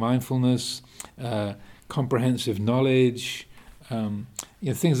 unremitting mindfulness, comprehensive knowledge,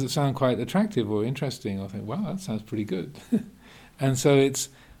 things that sound quite attractive or interesting. I think, wow, that sounds pretty good. And so it's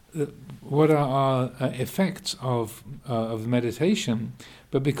what are our effects of meditation,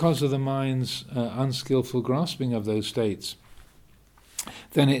 but because of the mind's unskillful grasping of those states,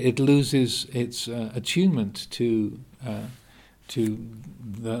 then it loses its attunement to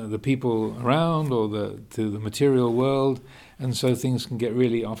the people around, or to the material world, and so things can get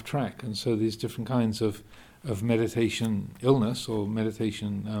really off track. And so these different kinds of meditation illness, or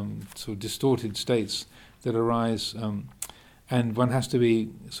meditation sort of distorted states that arise, and one has to be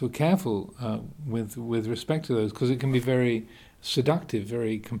so careful with respect to those, because it can be very seductive,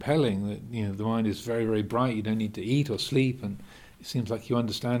 very compelling. That the mind is very, very bright. You don't need to eat or sleep, and it seems like you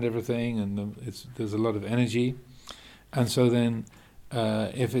understand everything, and there's a lot of energy. And so then,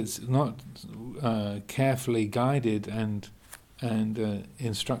 if it's not carefully guided and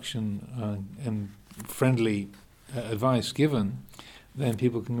instruction and friendly advice given, then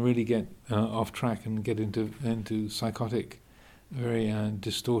people can really get off track and get into psychotic, very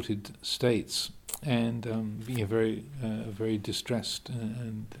distorted states, and be very distressed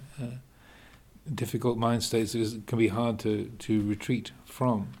and difficult mind states that can be hard to retreat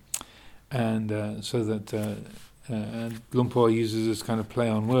from. And so that and Lumpur uses this kind of play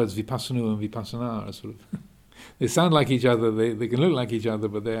on words, vipassanu and vipassana are sort of they sound like each other, they can look like each other,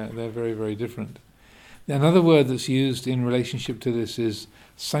 but they're very, very different. Another word that's used in relationship to this is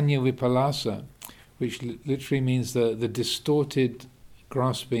sanya vipalasa, which literally means the distorted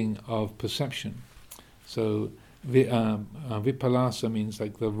grasping of perception. So vipalasa means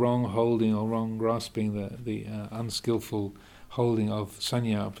like the wrong holding or wrong grasping, the unskillful holding of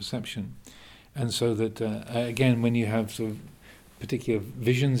sanya, or perception. And so that, again, when you have sort of particular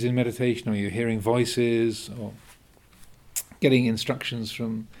visions in meditation, or you're hearing voices, or getting instructions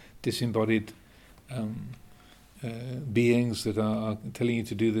from disembodied beings that are telling you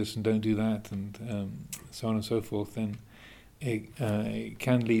to do this and don't do that, and so on and so forth, then it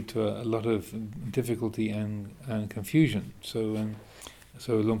can lead to a lot of difficulty and confusion. So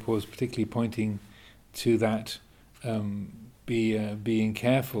Luang Por is particularly pointing to that, being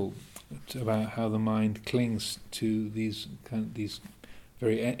careful about how the mind clings to these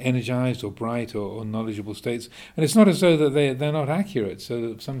very energized or bright or knowledgeable states. And it's not as though that they're not accurate. So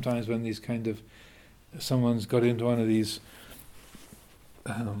that sometimes when these someone's got into one of these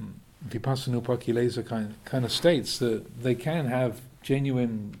vipassanupakilesa kind of states, that they can have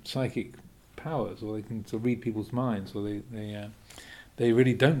genuine psychic powers, or they can sort of read people's minds, or they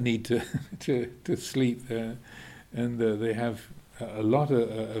really don't need to sleep, and they have a lot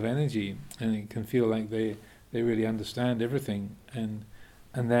of energy, and it can feel like they really understand everything, and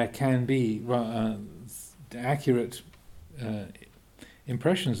there can be accurate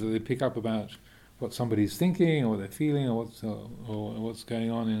impressions that they pick up about what somebody's thinking, or what they're feeling, or what's going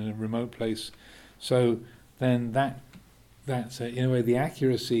on in a remote place. So then that's in a way the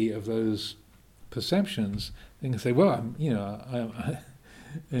accuracy of those perceptions. They can say, well,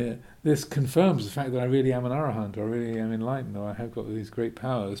 this confirms the fact that I really am an arahant, or I really am enlightened, or I have got these great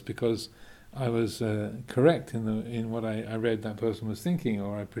powers, because I was correct in what I read that person was thinking,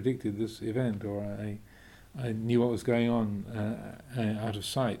 or I predicted this event, or I knew what was going on out of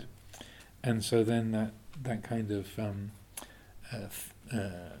sight. And so then that kind of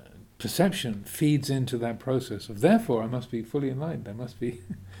perception feeds into that process of, therefore I must be fully enlightened, I must be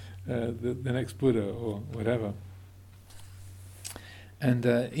the next Buddha, or whatever. And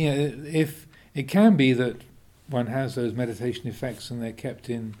if it can be that one has those meditation effects and they're kept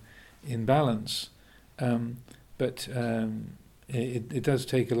in balance, but it does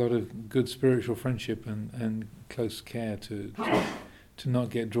take a lot of good spiritual friendship and close care to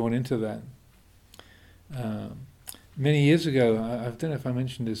not get drawn into that. Many years ago, I don't know if I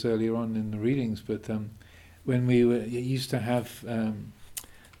mentioned this earlier on in the readings, but when we used to have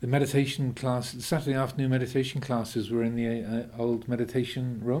the meditation class, the Saturday afternoon meditation classes were in the old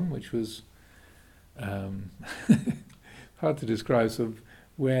meditation room, which was hard to describe, sort of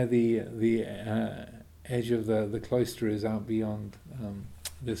where the edge of the cloister is out beyond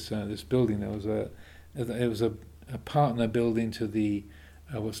this building. There was a partner building to the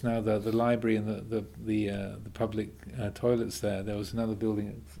what's now the library and the public toilets there. There was another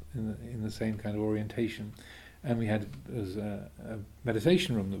building in the same kind of orientation, and we had a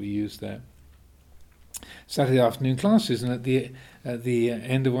meditation room that we used there. Saturday afternoon classes, and at the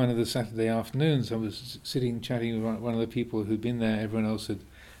end of one of the Saturday afternoons, I was sitting chatting with one of the people who'd been there. Everyone else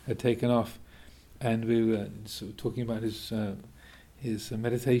had taken off, and we were sort of talking about his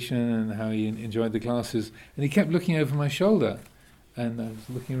meditation and how he enjoyed the classes. And he kept looking over my shoulder, and I was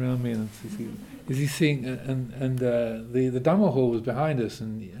looking around me, and is he seeing? And the Dharma hall was behind us,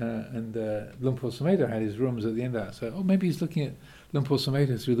 and Luang Por Sumedho had his rooms at the end of that. So maybe he's looking at Luang Por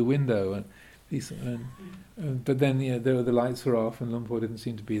Sumedho through the window, but then the lights were off, and Luang Por didn't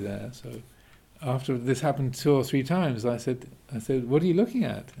seem to be there. So after this happened 2 or 3 times, I said, "What are you looking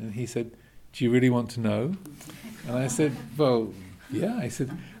at?" And he said, "Do you really want to know?" And I said, "Well, yeah." I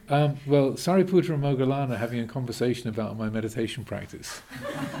said, "Well, Sariputra and Moggallana are having a conversation about my meditation practice,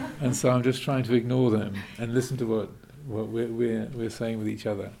 and so I'm just trying to ignore them and listen to what we're saying with each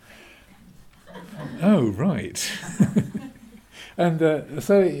other." Oh, right. And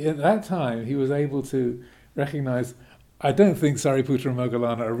so at that time he was able to recognize, I don't think Sariputta and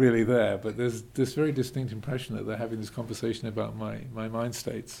Moggallana are really there, but there's this very distinct impression that they're having this conversation about my mind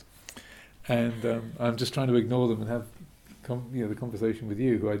states, and I'm just trying to ignore them and have the conversation with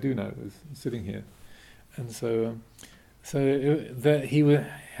you, who I do know is sitting here. And so he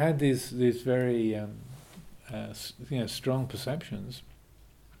had these very strong perceptions,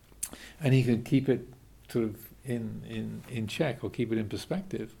 and he could keep it sort of in check, or keep it in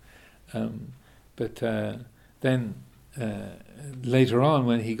perspective. But then later on,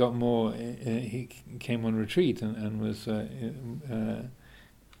 when he got more, he came on retreat and was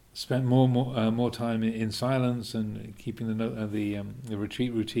spent more time in silence and keeping the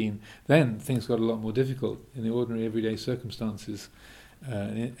retreat routine. Then things got a lot more difficult in the ordinary everyday circumstances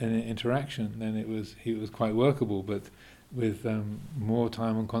and interaction. Then he was quite workable, but with more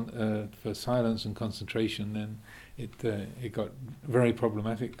time for silence and concentration, then it got very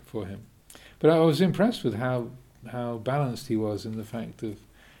problematic for him. But I was impressed with how balanced he was in the fact of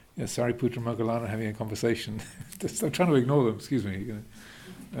Sariputra and Moggallana having a conversation. I'm trying to ignore them, excuse me.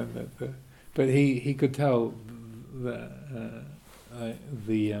 But he could tell that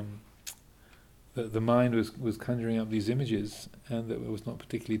the mind was conjuring up these images, and that it was not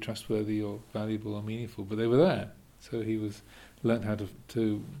particularly trustworthy or valuable or meaningful, but they were there. So he learned how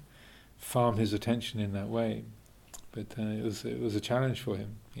to farm his attention in that way. But it was a challenge for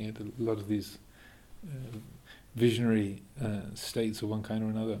him. He had a lot of these visionary states of one kind or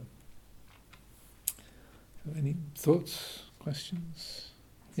another. So any thoughts, questions?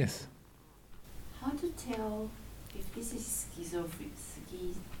 Yes. How to tell if this is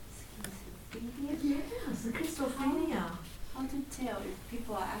schizophrenia? Schizophrenia. How to tell if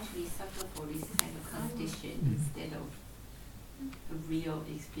people are actually suffer for this kind of condition instead of a real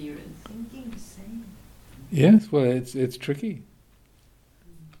experience? Thinking the same. Yes, well, it's tricky.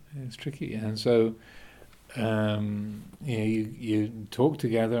 It's tricky, and so you talk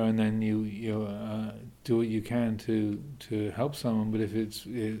together, and then you do what you can to help someone. But if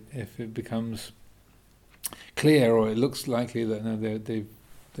it becomes clear, or it looks likely that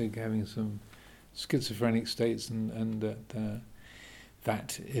they're having some schizophrenic states, and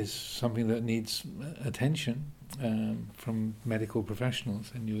that is something that needs attention from medical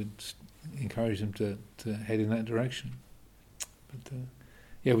professionals, and you would encourage them to head in that direction. But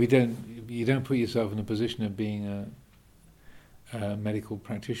you don't put yourself in a position of being a medical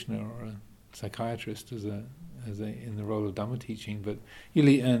practitioner or a psychiatrist as in the role of Dhamma teaching, but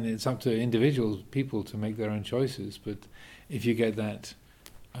and it's up to people to make their own choices. But if you get that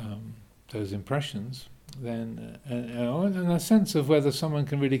those impressions, then and a sense of whether someone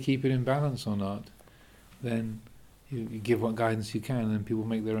can really keep it in balance or not, then you give what guidance you can, and people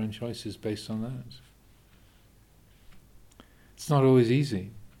make their own choices based on that. It's not always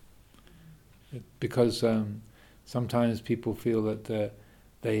easy, because sometimes people feel that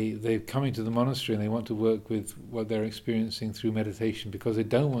they're coming to the monastery and they want to work with what they're experiencing through meditation, because they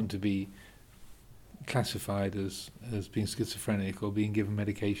don't want to be classified as being schizophrenic or being given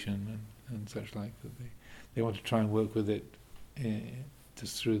medication and such like that. They want to try and work with it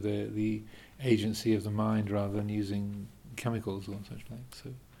just through the agency of the mind rather than using chemicals or such like.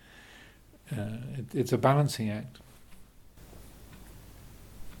 So it's a balancing act.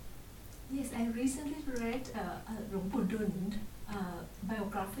 Yes, I recently read Luang Pu Dun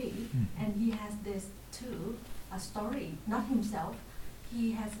biography, and he has this too, a story, not himself.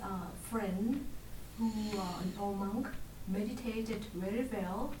 He has a friend who, an old monk, meditated very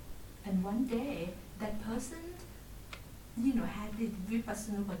well, and one day that person, had this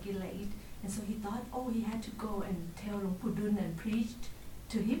vipassana bhagilate, and so he thought, he had to go and tell Luang Pu Dun and preach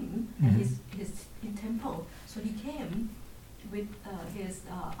to him at his in temple. So he came with his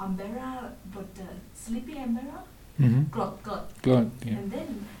umbrella, but sleepy umbrella, glot. Yeah. And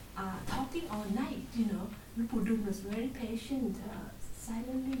then talking all night, Luang Pu Dun was very patient,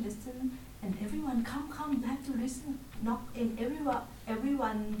 silently listened, and everyone come back to listen, knock in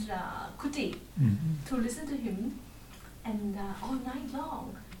everyone's kuti to listen to him, and all night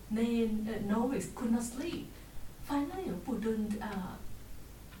long, novice could not sleep. Finally, Luang Pu Dun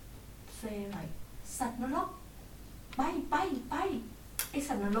say like, "Sat narok, bye.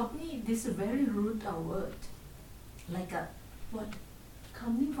 Sat narok ni, this is a very rude word, like a what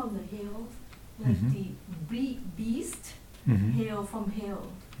coming from the hills, like the beast, hail from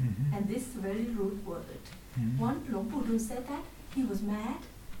hell, and this very rude word." Once Luang Pu Dun said that, he was mad,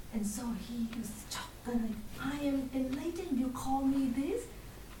 and so he was shocked, and like, "I am enlightened, you call me this?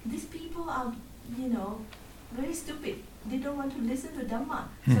 These people are, very stupid. They don't want to listen to Dhamma."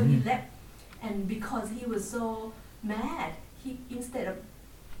 So he left, and because he was so mad, he, instead of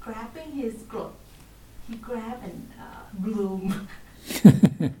grabbing his cloth, he grabbed and broom.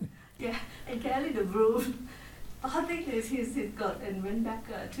 Yeah, and carried the broom, holding his cloth, and went back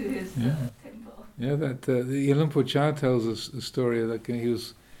to his temple. Yeah, that the Luang Pu Cha tells us a story that he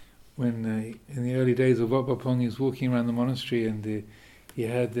was, when in the early days of Wat Pah Pong, he was walking around the monastery, and he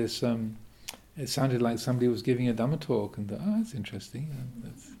heard this. It sounded like somebody was giving a Dhamma talk, and that's interesting.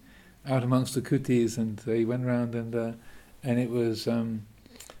 That's out amongst the kutis, and he went round, and it was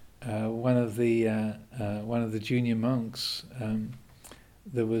one of the junior monks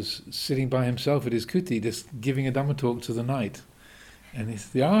that was sitting by himself at his kuti, just giving a Dhamma talk to the night. And he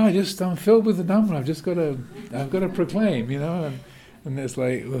said, I'm filled with the Dhamma. I've got to proclaim, And it's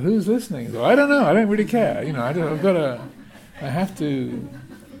like, well, who's listening? So, I don't know. I don't really care. I have to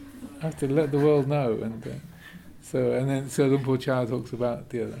let the world know. And so Luang Pu Cha talks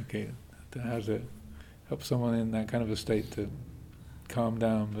about how to help someone in that kind of a state to calm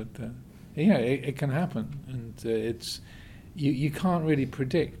down. But it can happen, and it's you can't really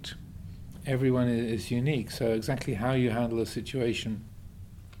predict. Everyone is unique, so exactly how you handle a situation,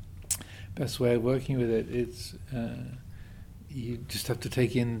 best way of working with it, it's you just have to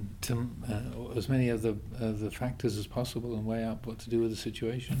take in as many of the factors as possible and weigh up what to do with the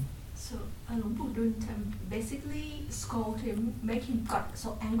situation. So Luang Pu Dun basically scold him, make him got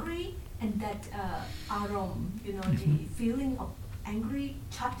so angry, and that arom, the feeling of angry,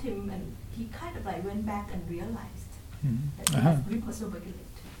 shot him, and he kind of like went back and realized that he has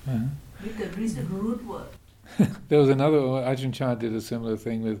repersonalized with the root word. There was another, Ajahn Chah did a similar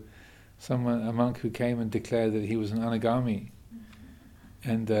thing with a monk who came and declared that he was an anagami.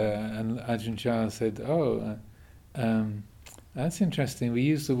 And Ajahn Chah said, that's interesting. We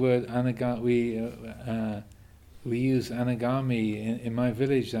use the word anagami. We use anagami in my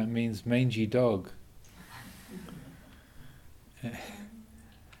village. That means mangy dog.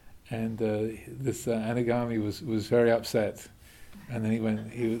 And this anagami was very upset. And then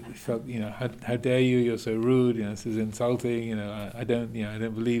he felt, how dare you? You're so rude. This is insulting. I don't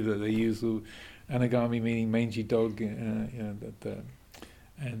believe that they use the anagami meaning mangy dog.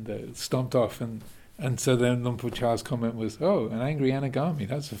 And stomped off. And so then Luang Pu Cha's comment was, an angry anagami,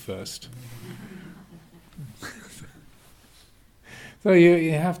 that's a first. So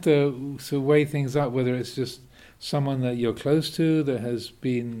you have to weigh things up, whether it's just someone that you're close to that has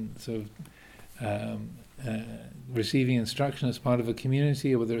been sort of receiving instruction as part of a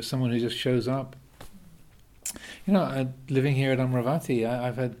community, or whether it's someone who just shows up. Living here at Amravati,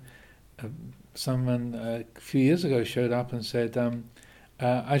 I've had someone a few years ago showed up and said,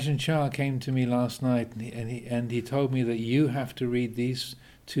 Ajahn Chah came to me last night and he told me that you have to read these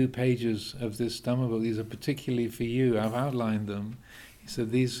 2 pages of this Dhamma book. These are particularly for you. I've outlined them. He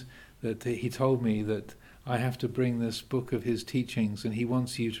said he told me that I have to bring this book of his teachings and he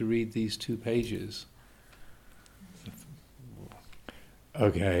wants you to read these 2 pages.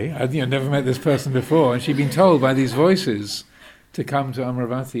 Okay, I'd never met this person before, and she'd been told by these voices to come to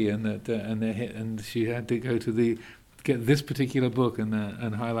Amravati, and she had to go to get this particular book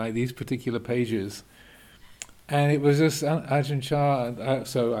and highlight these particular pages, and it was just Ajahn Chah.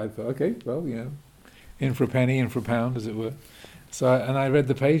 So I thought, okay, well, in for a penny, in for a pound, as it were. So I read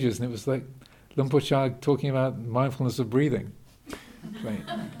the pages, and it was like Luang Pu Cha talking about mindfulness of breathing. Like,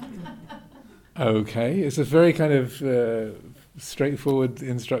 okay, it's a very kind of straightforward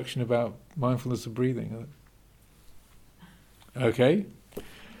instruction about mindfulness of breathing. Okay,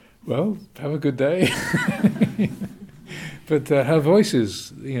 well, have a good day. But her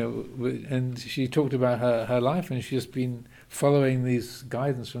voices, and she talked about her life, and she's just been following these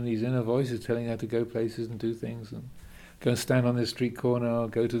guidance from these inner voices telling her to go places and do things, and go and stand on this street corner, or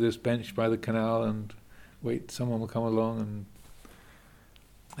go to this bench by the canal and wait, someone will come along.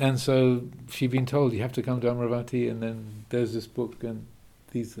 And so she'd been told, you have to come to Amravati, and then there's this book, and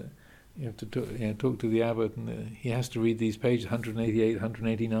these you have to talk to the abbot, and he has to read these pages, 188,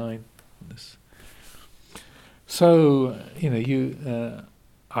 189. So,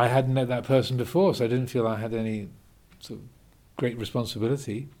 I hadn't met that person before, so I didn't feel I had any sort of great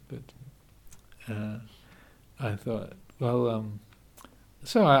responsibility, but I thought,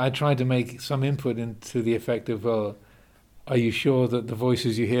 so I tried to make some input into the effect of, are you sure that the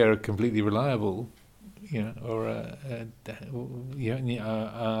voices you hear are completely reliable? Or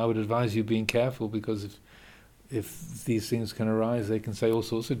I would advise you being careful, because if these things can arise, they can say all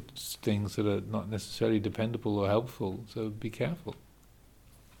sorts of things that are not necessarily dependable or helpful. So be careful.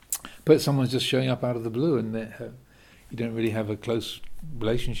 But someone's just showing up out of the blue, and you don't really have a close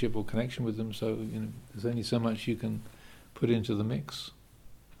relationship or connection with them. So there's only so much you can put into the mix,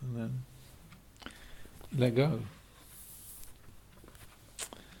 and then let go.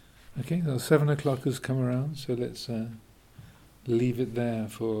 Okay, so 7 o'clock has come around, so let's leave it there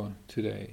for today.